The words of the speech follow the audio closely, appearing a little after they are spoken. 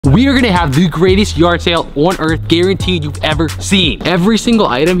we are gonna have the greatest yard sale on earth, guaranteed, you've ever seen. Every single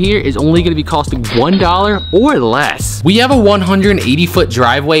item here is only gonna be costing $1 or less. We have a 180-foot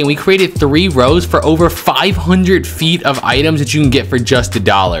driveway and we created 3 rows for over 500 feet of items that you can get for just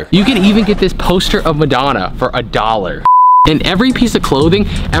 $1. You can even get this poster of Madonna for $1. And every piece of clothing,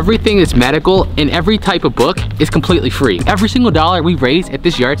 everything that's medical, and every type of book is completely free. Every single dollar we raise at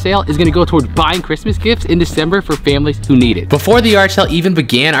this yard sale is gonna go towards buying Christmas gifts in December for families who need it. Before the yard sale even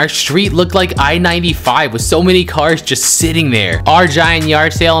began, our street looked like I-95 with so many cars just sitting there. Our giant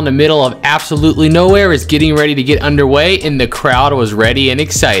yard sale in the middle of absolutely nowhere is getting ready to get underway, and the crowd was ready and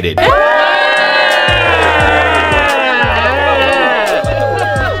excited.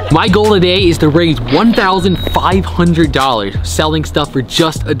 My goal today is to raise $1,500 selling stuff for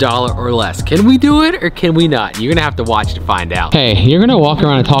just $1 or less. Can we do it or can we not? You're gonna have to watch to find out. Hey, you're gonna walk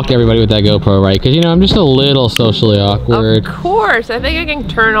around and talk to everybody with that GoPro, right? Because, you know, I'm just a little socially awkward. Of course. I think I can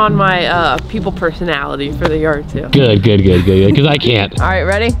turn on my people personality for the yard sale. Good, because I can't. All right,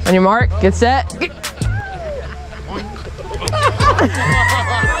 ready? On your mark, get set.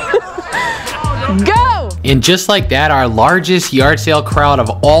 Go! And just like that, our largest yard sale crowd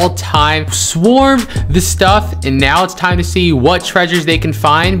of all time swarmed the stuff, and now it's time to see what treasures they can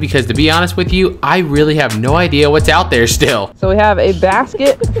find, because to be honest with you, I really have no idea what's out there still. So we have a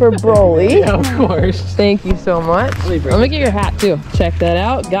basket for Broly. Yeah, of course. Thank you so much. Let me get your hat too. Check that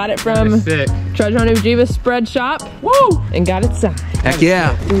out. Got it from Treasure Hunt of Jebus spread shop. Woo! And got it signed. Heck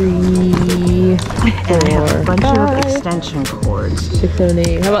yeah. 3, 4, and I have a bunch of extension cords. 6, 7,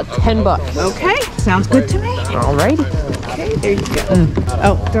 8. How about $10? Okay, sounds good to me. Alrighty. Okay, there you go.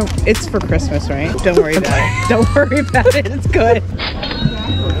 Oh, it's for Christmas, right? Don't worry about it. Don't worry about it. It's good.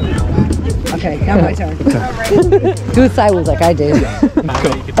 Okay, now my turn. Do it sideways like I do.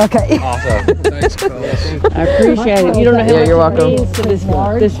 Okay. Awesome. Thanks, I appreciate it. You don't know how you're welcome.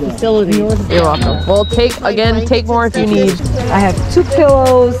 This facility. You're welcome. Well, take more if you need. I have 2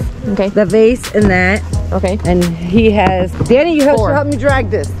 pillows, Okay. the vase, and that. Okay. And he has. Danny, you have 4. to help me drag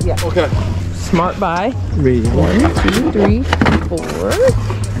this. Yeah. Okay. Smart buy. 1, 2, 3, 4, 5.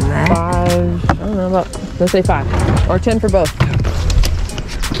 I don't know about. Let's say 5 or 10 for both.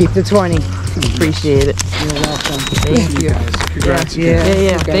 Keep the 20. Appreciate it. You're welcome. Thank you. Congrats.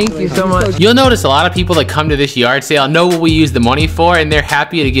 Yeah. Thank you so much. You'll notice a lot of people that come to this yard sale know what we use the money for, and they're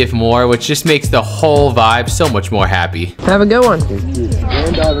happy to give more, which just makes the whole vibe so much more happy. Have a good one.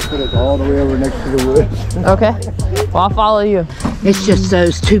 Granddaughter put it all the way over next to the woods. Okay. Well, I'll follow you. It's just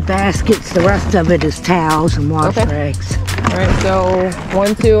those 2 baskets. The rest of it is towels and wash rags. All right. So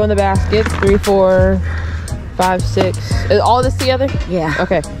 1, 2 on the basket. 3, 4, 5, 6. Is all this together? Yeah.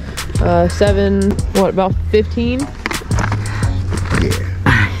 Okay. 7. What about 15?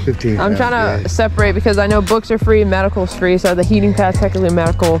 Yeah. 15. I'm trying to separate because I know books are free, medical's free. So the heating pad's technically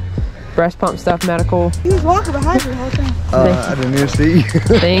medical, breast pump stuff medical. He was walking behind you the whole time. I didn't even see you.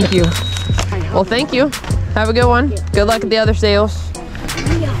 Thank you. Well, thank you. Have a good one. Good luck at the other sales.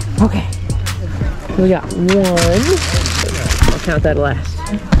 Okay. We got 1. I'll count that last.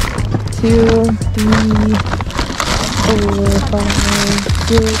 2, 3, 4, 5,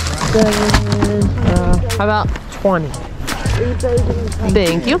 6, 7. How about 20?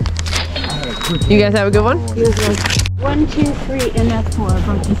 Thank you. You guys have a good one? 1, 2, 3, and that's 4.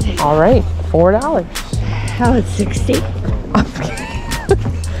 All right, $4. How it's 60.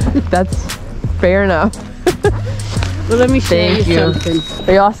 That's fair enough. Well, let me show Thank you you. something.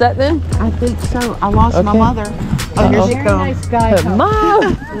 Are you all set then? I think so. I lost my mother. Oh, here she comes. Nice guy.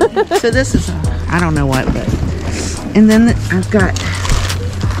 Mom! So this is I don't know what, but and then I've got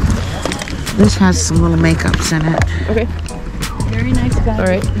this has some little makeups in it. Okay. Very nice guy. All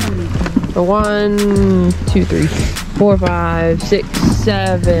right. So 1, 2, 3, 4, 5, 6,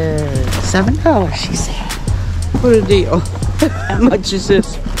 7. $7, she said. What a deal. How much is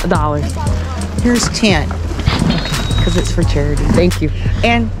this? $1. Here's 10 because it's for charity. Thank you.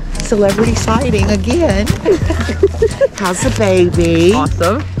 And celebrity sighting again. How's the baby?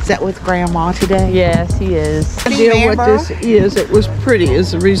 Awesome. Is that with Grandma today? Yes, he is. Idea what this is. It was pretty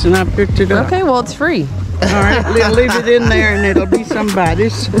is the reason I picked it up. Okay, well, it's free. All right, leave it in there and it'll be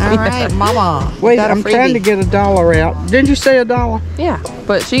somebody's. All right, Mama. Wait, got a I'm trying to freebie. get $1 out. Didn't you say $1? Yeah,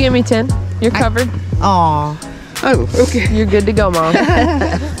 but she gave me 10. You're covered. Aw. Oh, okay. You're good to go, Mom.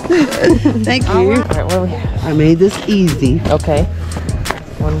 Thank you. All right, what do we have? I made this easy. Okay.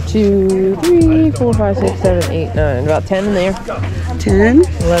 1, 2, 3, 4, 5, 6, 7, 8, 9. About 10 in there. 10.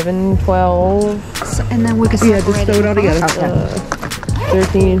 11, 12. And then we can Yeah, just throw it all together.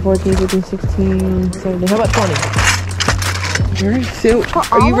 13, 14, 15, 16, 17. How about 20? Jerry, so,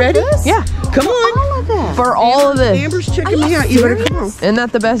 are you ready? Yeah. Come on. All of that. For all of this. Amber's checking me out. You better come on. Isn't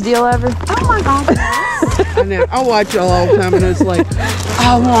that the best deal ever? Oh my God. I know. I watch y'all all the time, and it's like,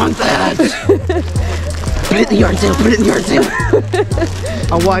 I want that. Put it in the yard sale. Put it in the yard sale.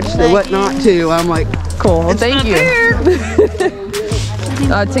 I watch the whatnot too. I'm like, Cool. Well, thank you.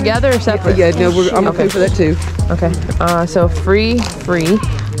 Together or separate? yeah, no, I'm okay for that too. Okay. So free,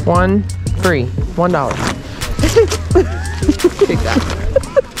 one free, $1. Take that.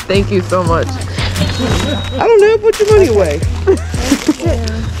 Thank you so much. I don't know. Put your money away.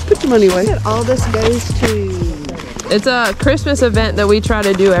 Put your money away. All this goes to. It's a Christmas event that we try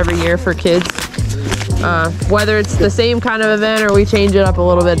to do every year for kids. Whether it's the same kind of event or we change it up a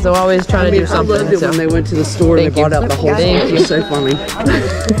little bit, so always trying to do something. I loved it when they went to the store and they bought out the whole thing. It was so funny.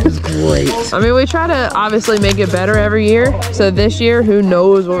 It was great. I mean, we try to obviously make it better every year. So this year, who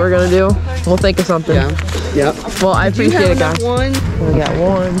knows what we're gonna do? We'll think of something. Yeah. Yep. Well, I appreciate it, guys. One. We got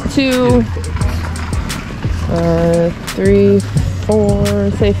 1, 2, 3,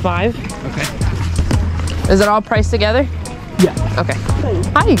 4, say 5. Okay. Is it all priced together? Yeah. Okay.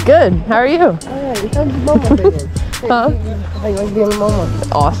 Hi, good. How are you? Huh?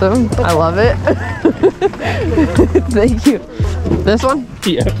 Awesome. I love it. Thank you. This one?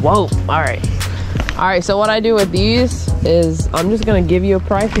 Yeah. Whoa. All right. All right. So what I do with these is I'm just gonna give you a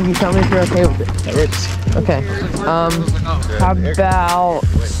price and you tell me if you're okay with it. That works. Okay. How about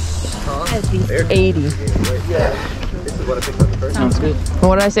 80? Sounds good.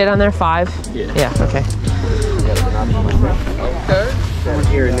 What did I say down there? 5? Yeah. Yeah. Okay. Okay. Someone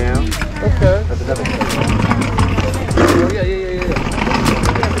here now. Okay. Yeah.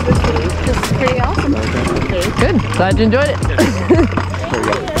 This is pretty awesome. Good. Glad you enjoyed it.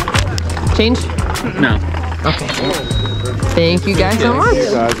 Change? No. Okay. Thank you guys so much.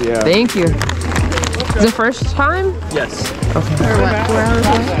 Yeah. Thank you. Is it first time? Yes.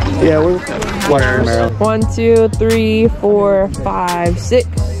 Yeah, we're watching Maryland. 1, 2, 3, 4, 5, 6,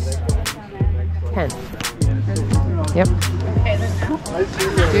 10. Yep.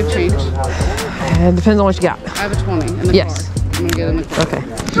 Good change. It depends on what you got. I have a 20 in the Yes. car. I'm gonna get in the car.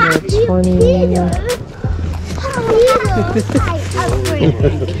 Okay. 20.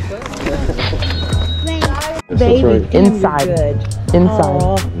 Baby, Inside. good.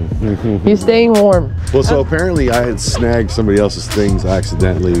 Inside. He's staying warm. Well, so apparently I had snagged somebody else's things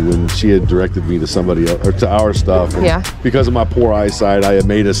accidentally when she had directed me to somebody else, or to our stuff. And Yeah. because of my poor eyesight, I had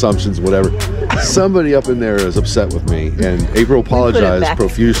made assumptions, whatever. Somebody up in there is upset with me, and April apologized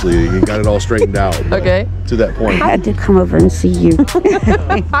profusely and got it all straightened out. But Okay. to that point, I had to come over and see you.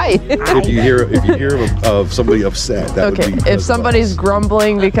 Hi. if you hear of somebody upset, that Okay. would be If somebody's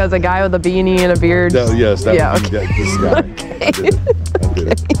grumbling because a guy with a beanie and a beard. yes, that Yeah, would be this guy. Okay. I did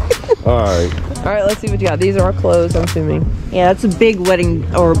it. All right. All right, let's see what you got. These are all clothes, I'm assuming. Yeah, that's a big wedding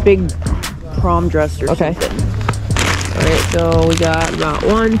or a big prom dress or Okay. something. All right, so we got about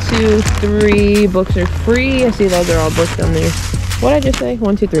 1, 2, 3 books are free. I see those are all books on there. What did I just say?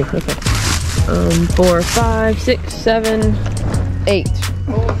 1, 2, 3. Okay. 4, 5, 6, 7, 8.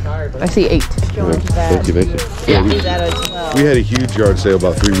 I see 8. Thank you. Yeah. We had a huge yard sale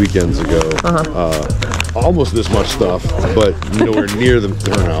about 3 weekends ago. Almost this much stuff, but nowhere near the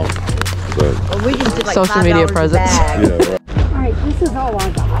turnout. But Well, we just did like Social media $5 a presence. bag. yeah, right. All right, this is all I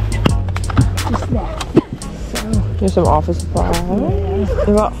got. Just that. Here's some office supplies.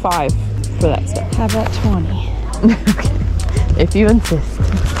 About 5 for that stuff. How about 20? If you insist.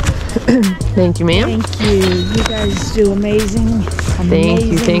 Thank you, ma'am. Thank you. You guys do amazing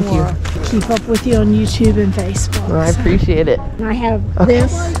Thank you. work. Keep up with you on YouTube and Facebook. Well, I appreciate it. And I have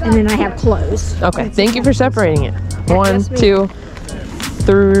this, and then I have clothes. Okay, thank you for separating it. 1, 2,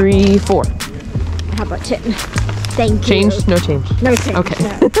 3, 4. How about 10? Thank you. Change? No change. No change. Okay.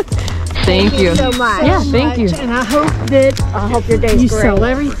 No. Thank you. so much. Yeah, thank you. And I hope that I hope your day's you great. sell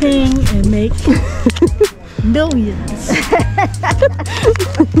everything and make millions.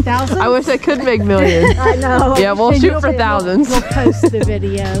 Thousands? I wish I could make millions. I know. Yeah, we'll And shoot you'll for be- thousands. We'll post the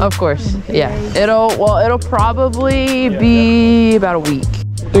video. Of course. in a few Yeah. days. It'll probably be about a week.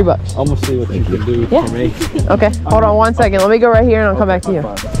 $3. I'm gonna see what you can do Yeah. for me. Okay, hold on 1 second. Let me go right here and I'll come back to you.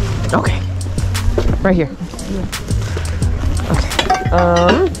 Okay. Right here.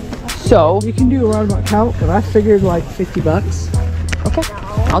 Okay. So, You can do a roundabout count, but I figured like $50. okay.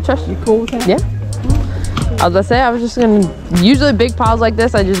 I'll trust you. Cool with that? Yeah. I was gonna say, I was just gonna, usually big piles like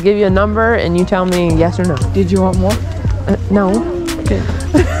this, I just give you a number and you tell me yes or no. Did you want more? No. Okay.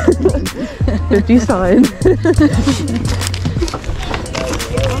 50's fine.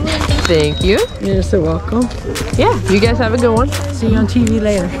 Thank you. You're so welcome. Yeah, you guys have a good one. See you on TV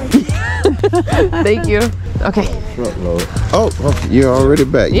later. Thank you. Okay. Oh, you're already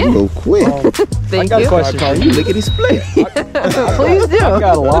back. Yeah. You go quick. Thank got you. a question for you. Lickety split. Please do. I've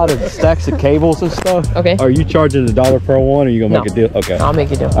got a lot of stacks of cables and stuff. Okay. Are you charging $1 per one, or are you gonna make a deal? Okay. I'll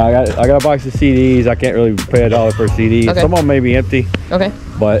make a deal. I got a box of CDs. I can't really pay $1 for a CD. Okay. Some of them may be empty. Okay.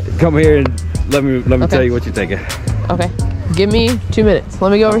 But come here and let me tell you what you're thinking. Okay. Give me 2 minutes.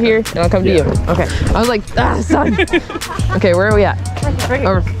 Let me go over here and I'll come to you. Okay. I was like, son. Okay, where are we at?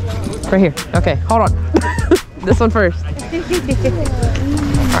 Over. Right here. Okay, hold on. This one first. All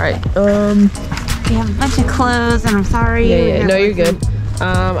right. We have a bunch of clothes, and I'm sorry. Yeah. No, you're good.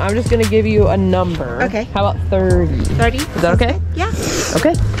 I'm just gonna give you a number. Okay. How about 30? 30? Is that okay? Yeah.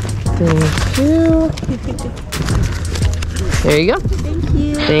 Okay. Thank you. There you go. Thank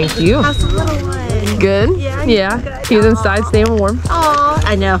you. Thank you. How's the little one? Good? Yeah. Good. He's inside staying warm. Oh,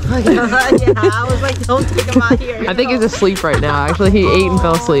 I know. Yeah, I was like, don't take him out here. I think he's asleep right now. Actually, he ate and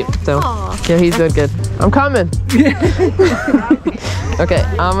fell asleep. So, Aw. yeah, he's doing good. I'm coming. Okay,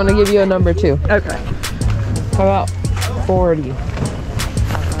 I'm going to give you a number 2. Okay. How about 40? Is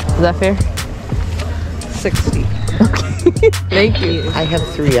that fair? 60. Thank you. I have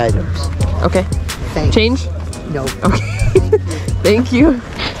 3 items. Okay. Thanks. Change? No. Okay. Thank you.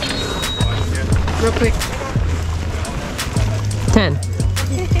 Real quick. 10.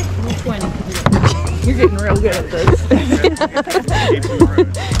 20. You're getting real good at this.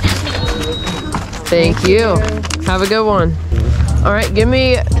 Thank you. Have a good one. All right, give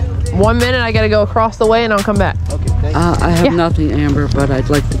me 1 minute. I got to go across the way and I'll come back. I have nothing, Amber, but I'd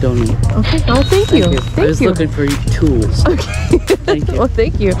like to donate. Okay. Oh, thank you. Thank you. I was looking for tools. Okay. Thank you. Well,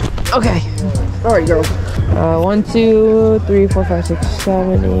 thank you. Okay. All right, girl. 1, 2, 3, 4, 5, 6,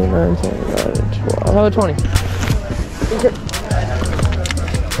 7, 8, 9, 10, 11, 12. How about 20?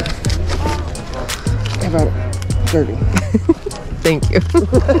 How about 30? Thank you.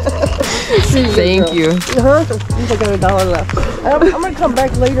 Thank you. I got $1 left. I'm gonna come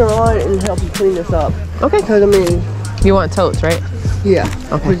back later on and help you clean this up. Okay. Because I mean, You want totes, right? yeah.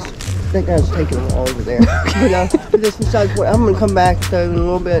 Okay. I think I was taking them all over there. But this besides what, I'm gonna come back though in a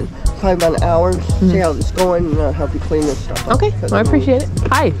little bit, probably about an hour, see how it's going, and I'll help you clean this stuff up. Okay. Well, I appreciate it.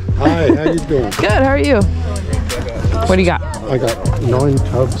 Hi. Hi, how you doing? Good. How are you? What do you got? I got 9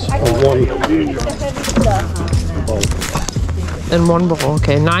 tubs of one. And 1 bowl.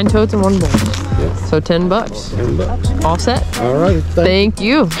 Okay. 9 totes and 1 bowl. So $10. $10. All set? All right. Thank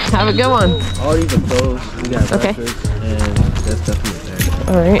you. Have a good one. All these are closed. We got Okay. breakfast and that stuff is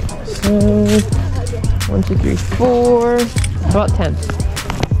there. All right. So 1, 2, 3, 4. About 10.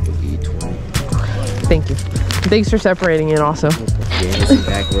 Thank you. Thanks for separating it also. Yeah, this is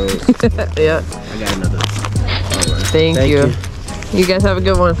back roads. Yeah. I got another. All right. Thank you. You guys have a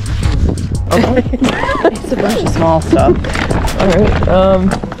good one. It's a bunch of small stuff. All right.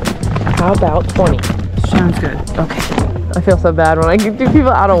 How about 20? Sounds good. Okay. I feel so bad when I do people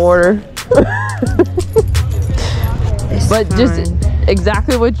out of order. But just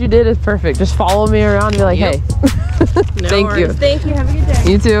exactly what you did is perfect. Just follow me around and be like, hey. Thank you. Thank you. Have a good day.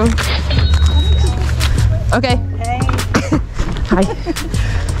 You too. Okay. Hi.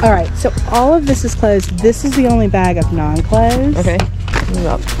 All right, so all of this is closed. This is the only bag of non-closed. Okay.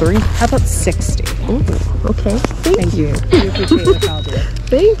 About 3. How about 60? Ooh, okay. Thank you. We appreciate what y'all do.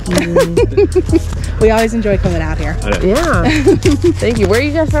 Thank you. We always enjoy coming out here. Yeah. Thank you. Where are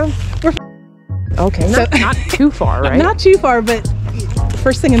you guys from? We're okay. Not too far, right? Not too far, but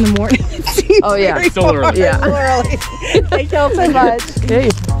first thing in the morning. Oh yeah. It's still early. Yeah. Thank y'all so much. Hey.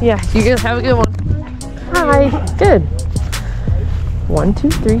 Yeah. You guys have a good one. Hi. Good. 1, 2,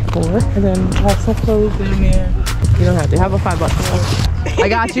 3, 4, and then also clothes in there. You don't have to. Have a $5. I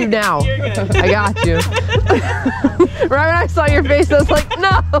got you now. I got you. Right when I saw your face, I was like,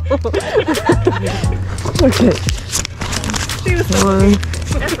 no. Okay. 1,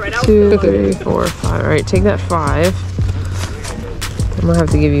 2, 3, 4, 5. All right, take that 5. I'm gonna have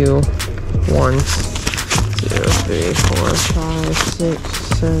to give you 1, 2, 3, 4, 5, 6,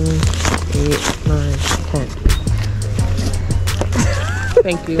 7, 8, 9, 10.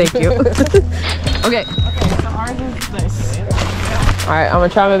 Thank you. Thank you. Okay. So ours is this. All right, I'm gonna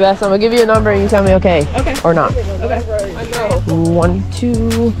try my best. I'm gonna give you a number and you tell me okay. Okay. Or not. Okay. 1,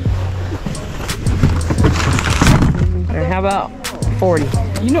 2. All right, how about 40?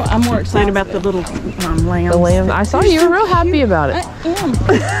 You know, I'm more excited about the little lambs. The lamb. I saw you were real happy about it. I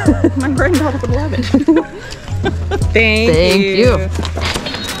am. My granddaughter would love it. Thank you.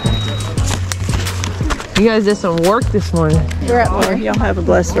 You guys did some work this morning. We're at work. Y'all have a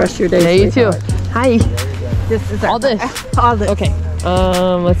blessed rest of your day. Yeah, you too. Hi. This is all this. All this. Okay.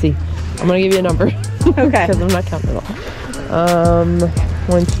 Let's see. I'm gonna give you a number. Okay. Because I'm not counting it all.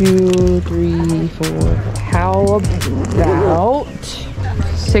 1, 2, 3, 4. How about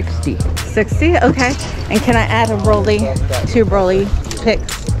 60? 60? Okay. And can I add a Broly, 2 Broly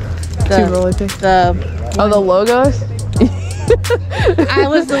pics? 2 Broly pics? The logos? I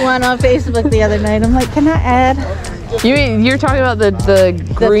was the one on Facebook the other night. I'm like, can I add? You mean you're talking about the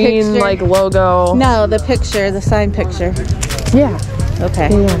green like logo? No, the picture, the signed picture. Yeah. Okay.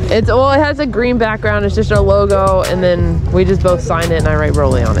 Yeah. It has a green background. It's just a logo, and then we just both sign it, and I write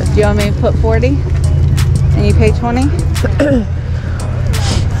Broly on it. Do you want me to put 40? And you pay 20?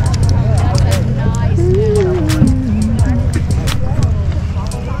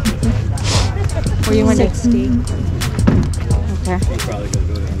 Or you want 60? Okay.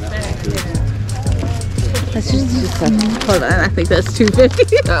 That's just hold on, I think that's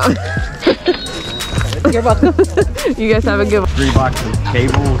 250. Oh. You're welcome. You guys have a good one. 3 boxes of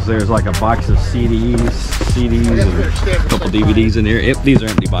cables. There's like a box of CDs, and a couple DVDs in here. These are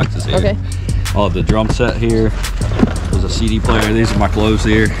empty boxes here. Okay. Oh, the drum set here. There's a CD player. These are my clothes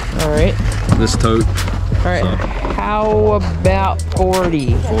here. All right. This tote. All right. So. How about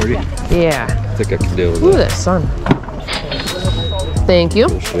 40? 40? Yeah. I think I can deal with that. Ooh, that sun. Thank you.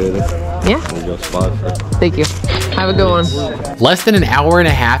 Appreciate it. Yeah. Thank you. Have a good one. Less than an hour and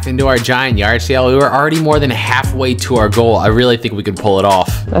a half into our giant yard sale, we were already more than halfway to our goal. I really think we could pull it off.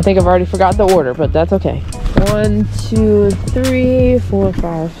 I think I've already forgot the order, but that's okay. 1, 2, 3, 4,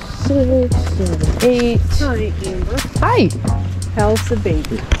 5, 6, 7, 8. Hi, Amber. Hi. How's the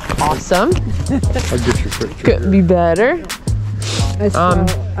baby? Awesome. I'll get your picture. Could be better. I saw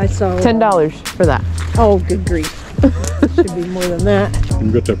 $10 for that. Oh, good grief. Should be more than that.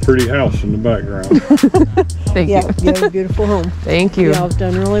 You've got that pretty house in the background. Thank you. Yeah, you have a beautiful home. Thank you. Y'all have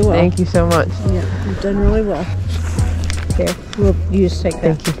done really well. Thank you so much. Yeah, you've done really well. Here, well, you just take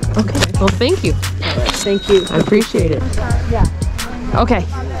that. Thank you. Okay. Well, thank you. All right, thank you. I appreciate it. Yeah. Okay.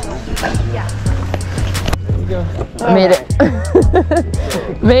 There you go. I made it.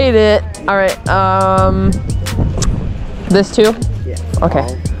 Made it. All right. This too? Yeah. Okay.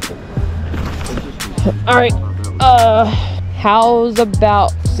 All right. How's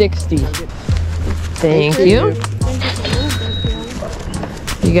about 60? Thank you.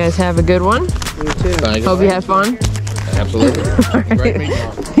 You guys have a good one. You too. Hope you had fun. Absolutely.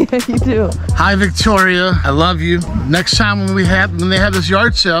 Yeah, you too. Hi, Victoria. I love you. Next time when they have this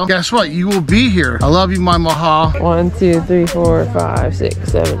yard sale, guess what? You will be here. I love you, my Maha. 1, 2, 3, 4, 5,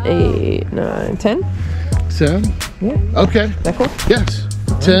 6, 7, 8, 9, 10. 10? Yeah. Okay. Is that cool? Yes.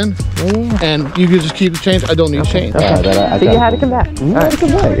 10. Yeah. And you can just keep the change. I don't need change. Okay. So you had to come back. I had to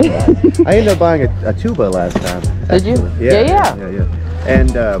come back. I ended up buying a tuba last time. Did you? Yeah.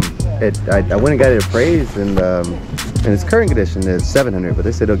 And I went and got it appraised, and in its current condition is $700, but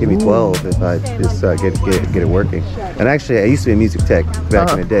they said they'll give me 12 if I just get it working. And actually, I used to be a music tech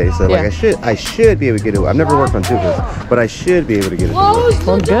back in the day, so like I should be able to get it. I've never worked on tubas, but I should be able to get it. Well,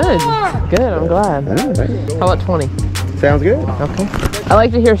 good. Good. I'm glad. How about 20? Sounds good. Okay. I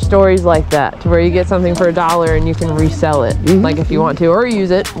like to hear stories like that, to where you get something for $1 and you can resell it, like if you want to, or use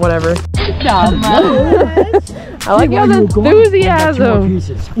it, whatever. I like your enthusiasm.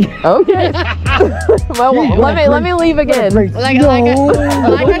 Okay. Well, let me leave again. Like I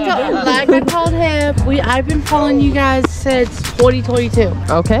told him, I've been following you guys since 2022.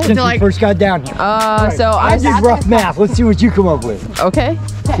 Okay. Since we first got down here. So I did rough math. Let's see what you come up with. Okay.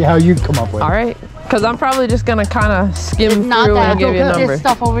 See how you come up with. All right. Because I'm probably just gonna kind of skim through and give you a number. This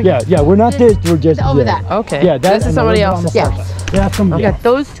stuff over here. Yeah, we're not this. We're just over that. Okay. Yeah, this is somebody else's. Yeah. Yeah, I got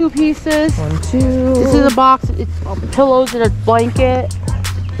those 2 pieces. 1, 2. This is a box. It's pillows and a blanket.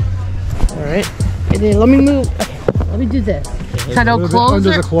 All right. And then let me move. Okay, let me do this. So I don't close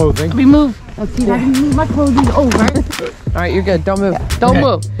under the clothing. Let me move. Let's see if I can move my clothing over. All right, you're good. Don't move. Don't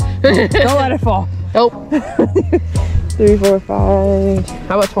move. Don't let it fall. Nope. 3, 4, 5.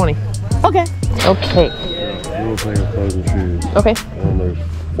 How about 20? Okay. Okay. We'll play with clothes and shoes. Okay. And there's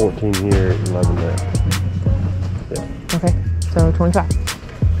 14 here, 11 there. Yeah. Okay. So 25.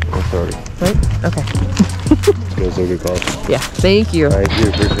 That's 30. Right? Okay. It's a good call. Yeah. Thank you. Thank you.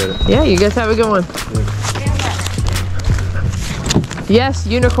 Appreciate it. Yeah, you guys have a good one. Yes,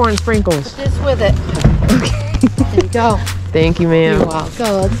 unicorn sprinkles. Just with it. Okay. There you go. Thank you, ma'am. You're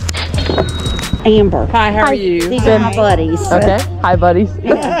welcome. Amber. Hi, how are you? These are my buddies. Okay. Hi, buddies.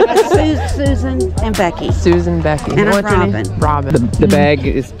 Susan and Becky. Susan, Becky. And what's your name? Robin. The bag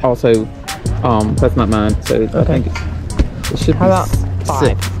is also, that's not mine, so I think it should be. How about 5?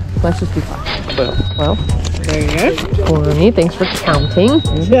 6. Let's just do 5. Well, There you go. 20. Thanks for counting.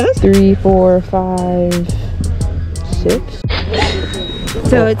 Yes. 3, 4, 5, 6.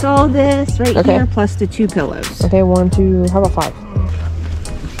 So it's all this right Okay. here plus the 2 pillows. Okay, 1, 2. How about 5?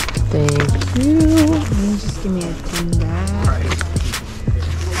 Thank you. Just give me a 10 back.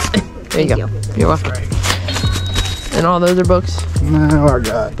 There you go. You're welcome. And all those are books? No, I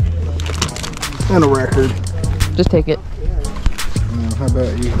got. And a record. Just take it. How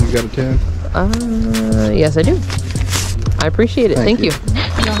about you? You got a 10? Yes I do. I appreciate it. Thank you.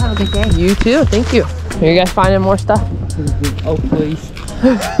 Y'all have a good day. You too. Thank you. Are you guys finding more stuff? Oh, please.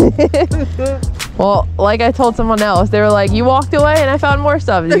 Well, like I told someone else, they were like, you walked away and I found more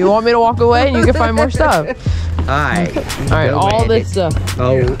stuff. Do you want me to walk away and you can find more stuff? Alright. Alright, all this stuff.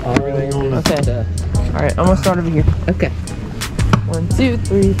 Oh, okay. Alright, I'm gonna start over here. Okay. 1, 2,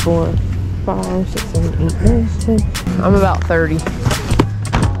 3, 4, 5, 6, 7, 8, 9, 10. I'm about 30. Is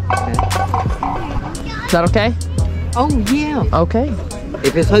that okay? Oh, yeah. Okay.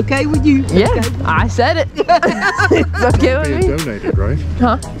 If it's okay with you. Yeah, okay. I said it. It's okay with Being me. donated, right?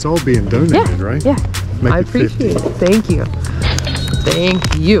 Huh? It's all being donated, right? Yeah. Make I it 50. appreciate it. Thank you.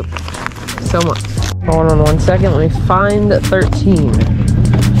 Thank you so much. Hold on 1 second. Let me find 13.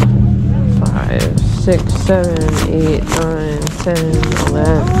 5, 6, 7, 8, 9, 10,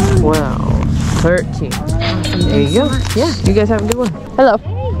 11, 12, 13. There you go. Yeah, you guys have a good one. Hello.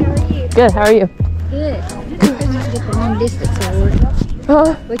 Hey, how are you? Good, how are you? Good. We're trying to get the long distance award.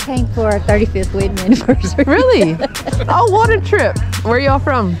 Huh? We came for our 35th wedding anniversary. Really? Oh, what a trip. Where are y'all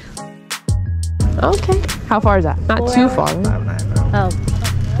from? Okay. How far is that? Not 4 too hours. far. Right? Oh,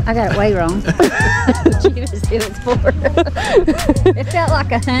 I got it way wrong. Jebus said it's 4. It felt like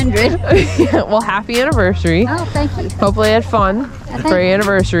 100. Yeah, well, happy anniversary. Oh, thank you. Hopefully you had fun for your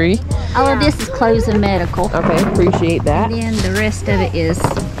anniversary. All of this is clothes and medical. Okay, appreciate that. And then the rest of it is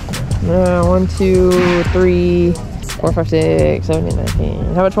 1, 2, 3, 4, 5, 6, 7, 8, 9, 10.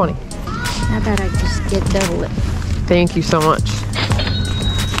 How about 20? How about I just get double it? Thank you so much.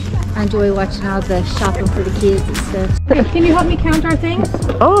 I enjoy watching all the shopping for the kids and stuff. Can you help me count our things?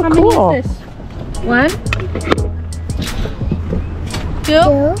 Oh, How cool. many is this? 1,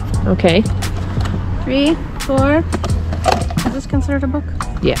 2, Okay. 3, 4. Is this considered a book?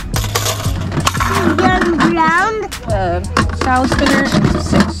 Yeah. Style spinner is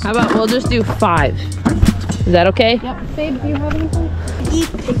 6. How about we'll just do 5? Is that okay? Yep. Babe, do you have anything?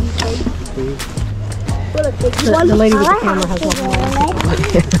 The lady with the camera has one.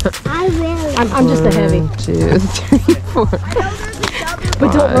 I will. I'm just a heavy. 1, 2, 3, 4. But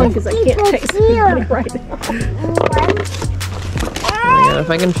don't run because I can't take money right now. Yeah, if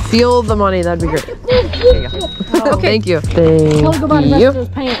I can feel the money, that'd be great. There you go. Okay. Thank you. Thank I'll go buy the rest you. of those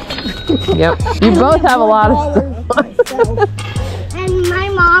pants. Yep. You both have a lot of stuff. And my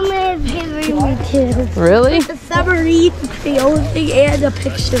mom is giving me 2. Really? The submarine field thing and a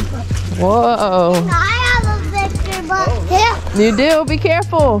picture book. Whoa. I have a picture book too. You do? Be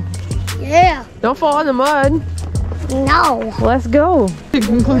careful. Yeah. Don't fall in the mud. No. Let's go. You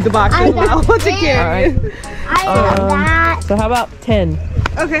can include the box as well. What's it carry? All right. I have that. So how about 10?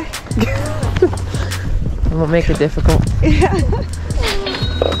 Okay. I won't make it difficult. Yeah.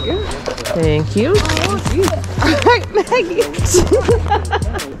 Thank you. Maggie.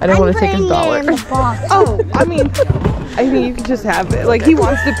 I don't want to take his dollar. Oh, I mean you can just have it. Like he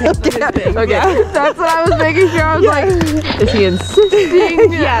wants to pay for his thing. Okay, Yeah. that's what I was making sure. I was like, is he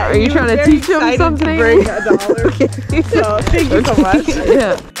insisting? Yeah. Are you trying to teach him something? To bring $1. So thank you so much.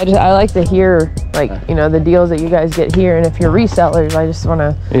 Yeah. I like to hear, like, you know, the deals that you guys get here, and if you're resellers, I just want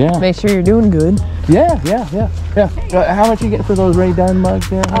to make sure you're doing good. Yeah. How much are you getting for those Ray Dunn mugs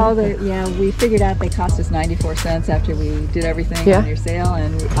there? Yeah, we figured out they cost us 94 cents after we did everything on your sale,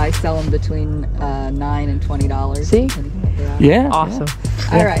 and I sell them between $9 and $20. See? Yeah. Awesome.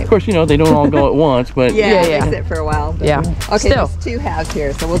 Yeah. All right. Of course, you know, they don't all go at once, but they sit for a while. But Okay, Still. there's 2 halves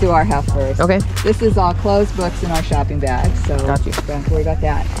here, so we'll do our half first. Okay. This is all clothes, books, and our shopping bags, so Got you. don't have to worry about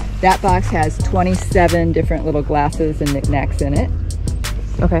that. That box has 27 different little glasses and knickknacks in it.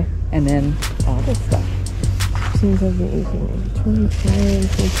 Okay. And then all this stuff. Seems like 18,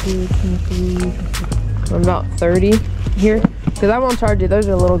 25, 22, 23. I'm about 30 here. Because I won't charge you, those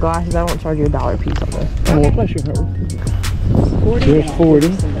are little glasses, I won't charge you $1 a piece on those. Oh, bless your heart. 40. There's 40.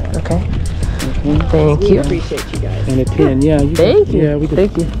 Okay. Thank you. We appreciate you guys. And a 10, yeah. Thank you. Yeah, we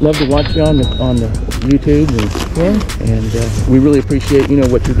just love to watch you on the YouTube, and we really appreciate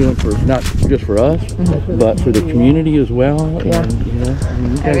what you're doing for not just for us, but for the community as well. Yeah.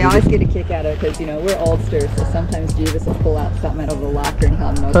 And we always get a kick out of it because we're oldsters, so sometimes Jebus will pull out something out of the locker and he'll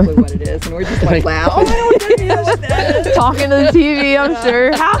have no clue what it is, and we're just like laughing. Talking to the TV, I'm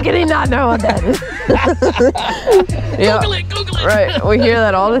sure. How can he not know what that is? Google it. Right, we hear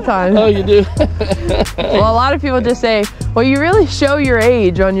that all the time. Oh, you do? Well, a lot of people just say, Well, you really show your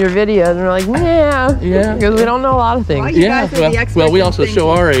age on your videos, and we're like, yeah, because we don't know a lot of things. Well, we also show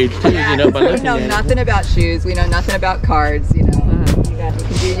our age too, you know, by We looking know at it. nothing about shoes. We know nothing about cards. You know, you can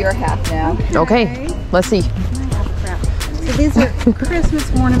do your half now. Okay, let's see. So these are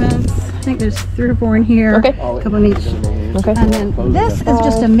Christmas ornaments. I think there's 3 or 4 in here. Okay. A couple in each. Okay. And then this is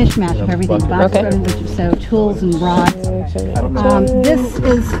just a mishmash of everything. Box so tools and rods. This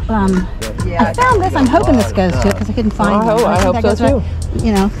is, I found this. I'm hoping this goes to it because I couldn't find it. I hope so too. Right,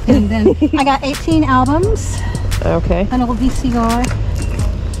 you know, and then I got 18 albums. Okay. An old VCR.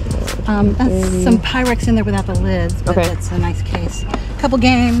 Some Pyrex in there without the lids, but it's a nice case. A couple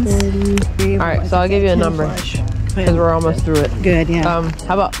games. All right, so I'll give you a number because we're almost through it. Good, yeah.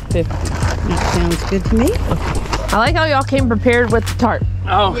 How about 50? That sounds good to me. I like how y'all came prepared with the tarp.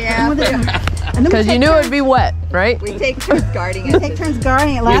 Oh. Yeah. Because you knew it'd be wet, right? We take turns guarding it. We take turns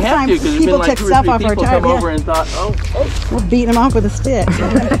guarding it. Last time people took stuff off our tarp. Come over and thought, we're beating them off with a stick.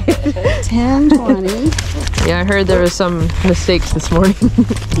 10, 20. Yeah, I heard there was some mistakes this morning.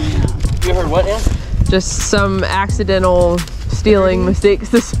 You heard what, Ann? Just some accidental stealing mistakes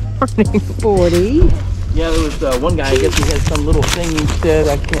this morning. 40. Yeah, there was one guy, I guess he had some little thing he said,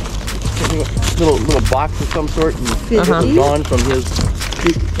 I can't, little box of some sort, and it was gone from his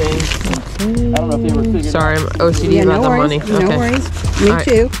thing. I don't know if they ever figured Sorry, I'm OCD about the money. No worries. Me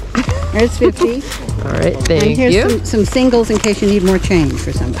too. There's 50. All right, thank and here's you. Some singles in case you need more change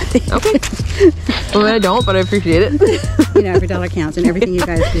for somebody. Okay. Well, I don't, but I appreciate it. You know, every dollar counts, and everything you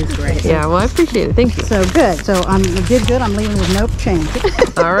guys do is great. Yeah, well, I appreciate it. Thank you. So good. So I did good. I'm leaving with no change.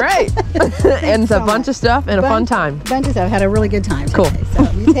 All right. And it's a bunch of stuff and a fun time. Bunch of stuff. Had a really good time. Cool. Today.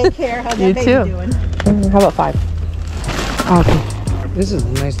 So you take care. How's that baby doing? How about 5? Okay. This is a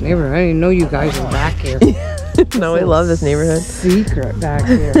nice neighborhood. I didn't know you guys were back here. No, we love this neighborhood. Secret back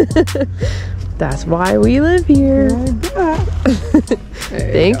here. That's why we live here.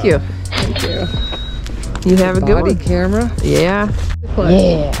 Thank you. Thank you. You have a good one. Body camera? Yeah.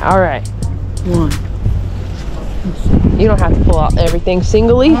 Yeah. All right. 1. You don't have to pull out everything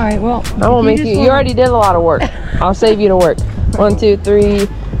singly. All right. Well, I won't make you. You already did a lot of work. I'll save you the work. 1, 2, 3,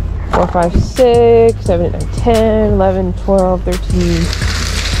 4, 5, 6, 7, 8, 9, 10, 11, 12, 13,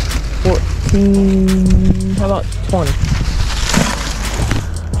 14. How about 20?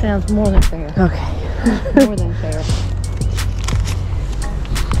 Sounds more than fair. Okay. More than fair.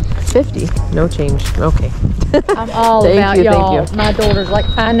 50. No change. Okay. I'm all about y'all. My daughter's like,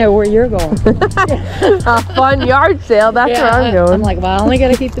 I know where you're going. A fun yard sale. That's where I'm going. I'm like, well, I only got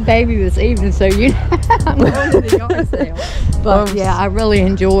to keep the baby this evening, so you know, I'm going to the yard sale. But yeah, I really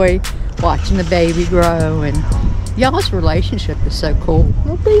enjoy watching the baby grow, and y'all's relationship is so cool.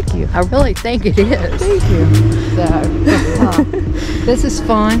 Well, thank you. I really think it is. Thank you. So, this is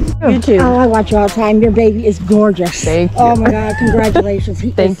fun. You too. Oh, I watch you all the time. Your baby is gorgeous. Thank you. Oh my God, congratulations.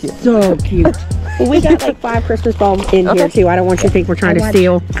 Thank you. So cute. Well, we got like 5 Christmas bulbs in here too. I don't want you to think we're trying to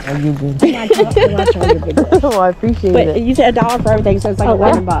steal. Are you good? I watch all your videos. Oh, I appreciate But it. you said $1 for everything, so it's like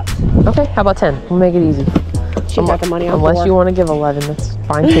 $11. Okay, how about 10? We'll make it easy. She got the money on Unless board. you want to give 11, that's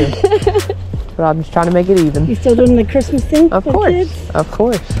fine too. But I'm just trying to make it even. You still doing the Christmas thing? Of for course, kids? of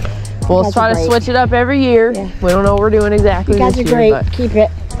course. We'll guys try are to great. switch it up every year. Yeah. We don't know what we're doing exactly You guys this are great. year. But Keep it.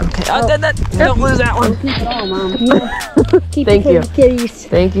 okay. Don't lose that one. Keep it all, Mom. Keep Thank it you. for the kitties.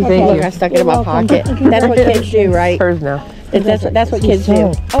 Thank you, Okay. thank Look, you. I stuck it in my You're welcome. pocket. That's what kids do, right? Hers now. That's what kids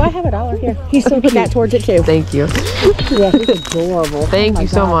do. Oh, I have $1 here. He's so Put cute. that towards it too. Thank you. Yeah, he's adorable. Thank Oh my you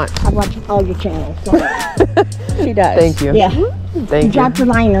so God. much. I watch all your channels. She does. Thank you. Yeah. Thank you. Drop your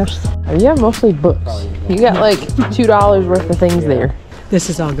liners. You have mostly books. You got like $2 worth of things there. This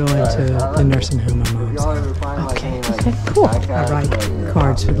is all going to the nursing home my mom's. Okay, cool. I write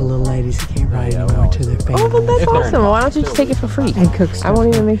cards for the little ladies who can't write anymore to their family. Oh, but that's awesome. Why don't you just take it for free? And cook stuff. I won't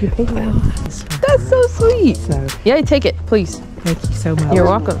even make you pay for it. That's so sweet. So, Yeah, take it, please. thank you so much. You're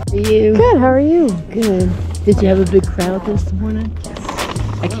welcome. How are you? Good, how are you? Good. Did you have a big crowd this morning?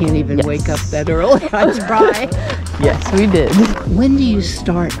 I can't even wake up that early. I try. Yes, we did. When do you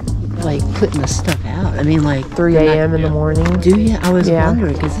start, like, putting the stuff out? I mean, like 3 a.m. in the morning. Do you? I was Yeah.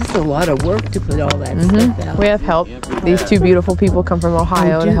 wondering because this is a lot of work to put all that stuff out. We have help. These 2 beautiful people come from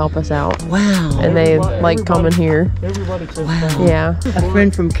Ohio to help us out. Wow. And they like coming here. Wow. Yeah. A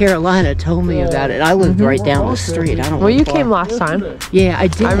friend from Carolina told me about it. I lived right down the street. I don't. Well, you live far. came last time. Yeah, I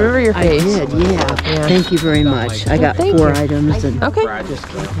did. I remember your face. I did. Yeah. Thank you very much. I got Thank 4 you. items, and Okay.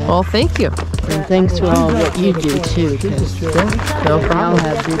 Well, thank you. and thanks for all what you do too. Because No I'll problem.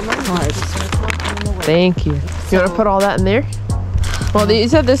 have big hearts. Thank you. You want to put all that in there? Well, you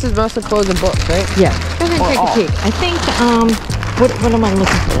said this is mostly clothes and books, right? Yeah. Go ahead and take a peek. I think, what am I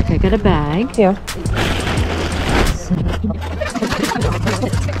looking for? Like, I got a bag. Yeah.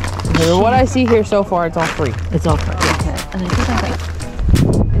 What I see here so far, it's all free. It's all free. Okay.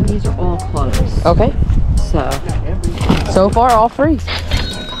 And these are all closed. Okay. So far, all free.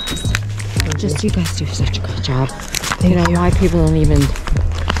 Just you guys do such a good job. You know why people don't even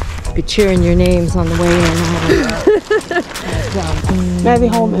be cheering your names on the way in. Maybe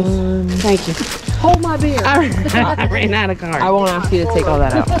hold this. Thank you. Hold my beer. I ran out of cards. I won't ask you to take all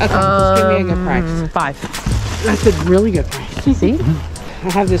that out. Okay, just give me a good price. 5. That's a really good price. See? I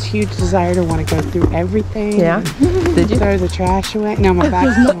have this huge desire to want to go through everything. Yeah. Did you throw the trash away? No, my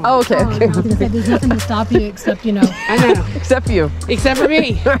back's gone. Oh, okay. There's nothing to stop you except, you know. I know. Except for you. Except for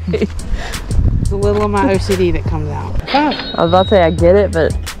me. Right. It's a little of my OCD that comes out. I was about to say I get it,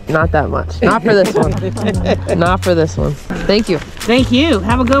 but not that much. Not for this one. Not for this one. Thank you. Thank you.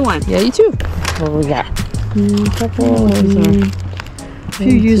 Have a good one. Yeah, you too. What do we got? A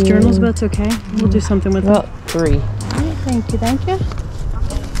few used journals, but it's okay. We'll do something with them. 3. Thank you, thank you.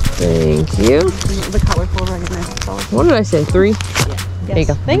 Thank you. The colorful regular. What did I say? 3? Yeah. There you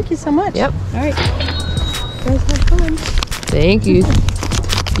go. Thank you so much. Yep. All right. You guys have fun. Thank you.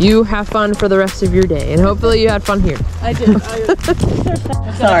 You have fun for the rest of your day, and hopefully you had fun here. I did.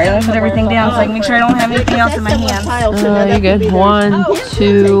 Sorry, let me put everything down so I can make sure I don't have anything else in my hands. You're good. 1,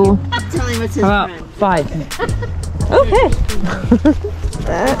 2, how about 5? Okay.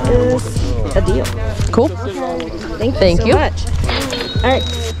 That is a deal. Cool. Thank you so much. All right.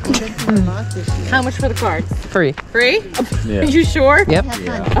 How much for the cards? Free. Free? Yeah. Are you sure? Yep.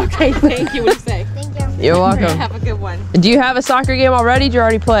 Okay, thank you. What do you say? You're welcome. Have a good one. Do you have a soccer game already? Did you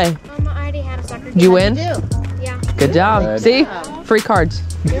already play? I already had a soccer game. Did you win? Yeah. Good job. See? Free cards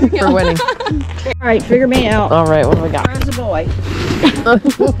for winning. All right, figure me out. All right, what do we got? Where's the boy?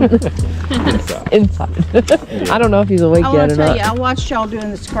 Inside. I don't know if he's awake I yet want or to tell not. you, I watched y'all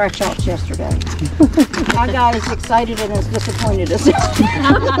doing the scratch offs yesterday. I got as excited and as disappointed as.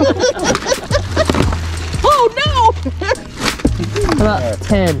 Oh no! How about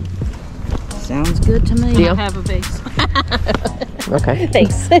 10? Sounds good to me. Deal? I have a base. Okay.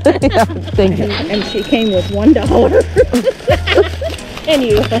 Thanks. Yeah, thank you. And she came with $1. And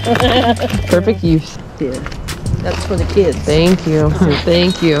you. Perfect use. Yeah. That's for the kids. Thank you.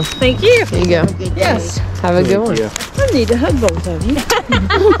 Thank you. Thank you. There you go. Yes. Have a good one. I need to hug both of you.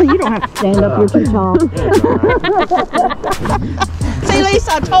 You don't have to stand up. You're too tall. See,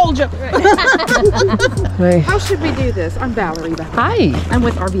 Lisa, I told you. Hey. How should we do this? I'm Valerie. Hi. I'm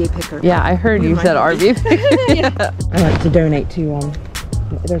with RVA Picker. Yeah, I heard you said RV. Yeah. I like to donate to,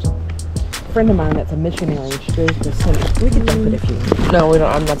 there's a friend of mine that's a missionary. She goes to Central. We can dump it if you want. No, we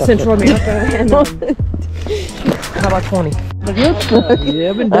don't. I'm not that Central sure. America. And, how about 20? Yeah,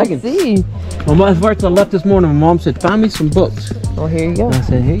 I've been digging. I see. Well, my first I left this morning, my mom said, find me some books. Well, here you go. I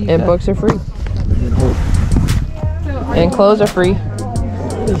said, here you go. And books are free. And clothes are free.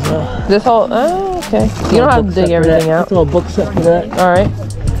 This whole, oh, okay. You don't have to dig everything out. That's a little book set for that. All right.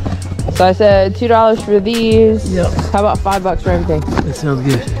 So I said $2 for these. Yep. How about $5 for everything? That sounds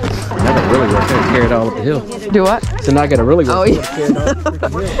good. I gotta really work hard to carry it all up the hill. Do what? So now I gotta really work hard to carry it all up the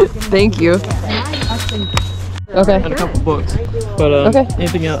hill. Thank you. Okay. And a couple books. But okay.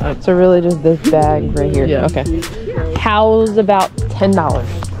 Anything else? So really just this bag right here. Yeah. Okay. How's about $10?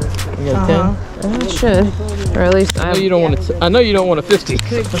 You got 10? I should. Or at least I know you don't want to. I know you don't want a 50. I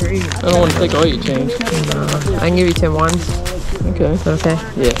don't want to take all your change. I can give you 10 ones. Okay. Okay.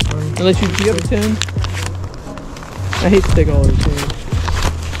 Yeah. Unless you have a 10. I hate to take all your change.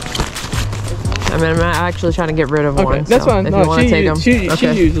 I mean, I'm actually trying to get rid of Okay, one. that's so fine. If No, you want to take them. She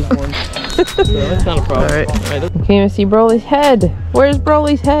uses one. So that's not a problem. All right. All right. I can't even see Broly's head. Where's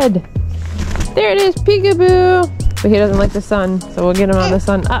Broly's head? There it is, peekaboo. But he doesn't like the sun, so we'll get him on the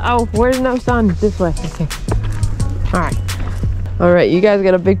sun. Uh-oh, where's no sun? This way. Okay. All right. All right, you guys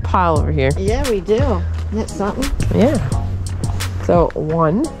got a big pile over here. Yeah, we do. Isn't that something? Yeah. So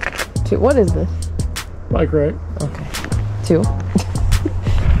 1, 2. What is this? Bike rack. Okay. 2,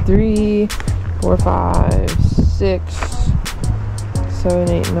 3, 4, 5, 6, 7,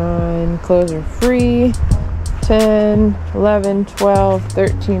 8, 9. Clothes are free. 10, 11, 12,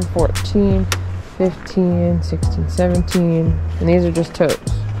 13, 14, 15, 16, 17. And these are just totes.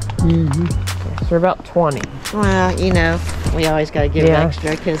 Mm-hmm. Okay, so we're about 20. Well, you know, we always got to give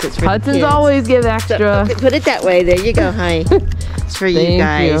extra because it's for Hudson's the kids. always give extra. So, put it that way. There you go, honey. It's for you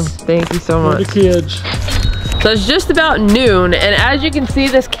guys. Thank you so much. For the kids. So it's just about noon, and as you can see,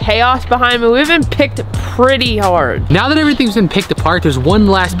 this chaos behind me, we've been picked pretty hard. Now that everything's been picked apart, there's one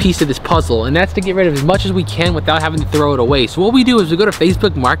last piece of this puzzle, and that's to get rid of as much as we can without having to throw it away. So what we do is we go to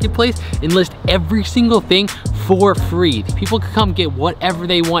Facebook Marketplace and list every single thing for free. People can come get whatever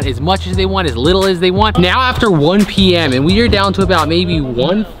they want, as much as they want, as little as they want. Now after 1 p.m. and we are down to about maybe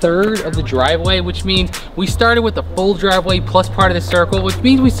 1/3 of the driveway, which means we started with the full driveway plus part of the circle, which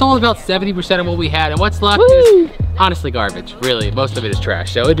means we sold about 70% of what we had, and what's left is honestly garbage. Really, most of it is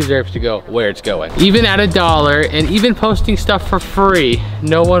trash, so it deserves to go where it's going. Even at $1 and even posting stuff for free,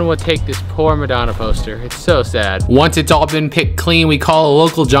 no one would take this poor Madonna poster. It's so sad. Once it's all been picked clean, we call a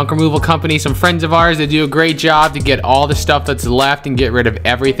local junk removal company, some friends of ours that do a great job to get all the stuff that's left and get rid of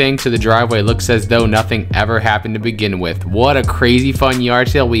everything so the driveway looks as though nothing ever happened to begin with. What a crazy fun yard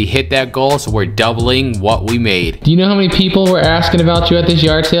sale. We hit that goal, so we're doubling what we made. Do you know how many people were asking about you at this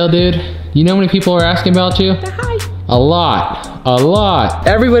yard sale, dude? You know how many people were asking about you? A lot. A lot.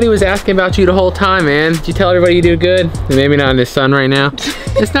 Everybody was asking about you the whole time, man. Did you tell everybody you do good? Maybe not in the sun right now.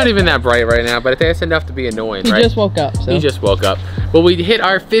 It's not even that bright right now, but I think it's enough to be annoying, right? He just woke up, so. He just woke up. But we hit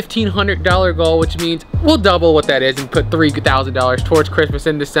our $1,500 goal, which means we'll double what that is and put $3,000 towards Christmas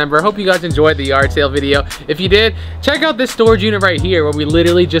in December. I hope you guys enjoyed the yard sale video. If you did, check out this storage unit right here where we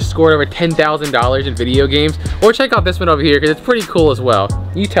literally just scored over $10,000 in video games. Or check out this one over here because it's pretty cool as well.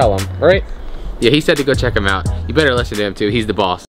 You tell him, right? Yeah, he said to go check him out. You better listen to him too. He's the boss.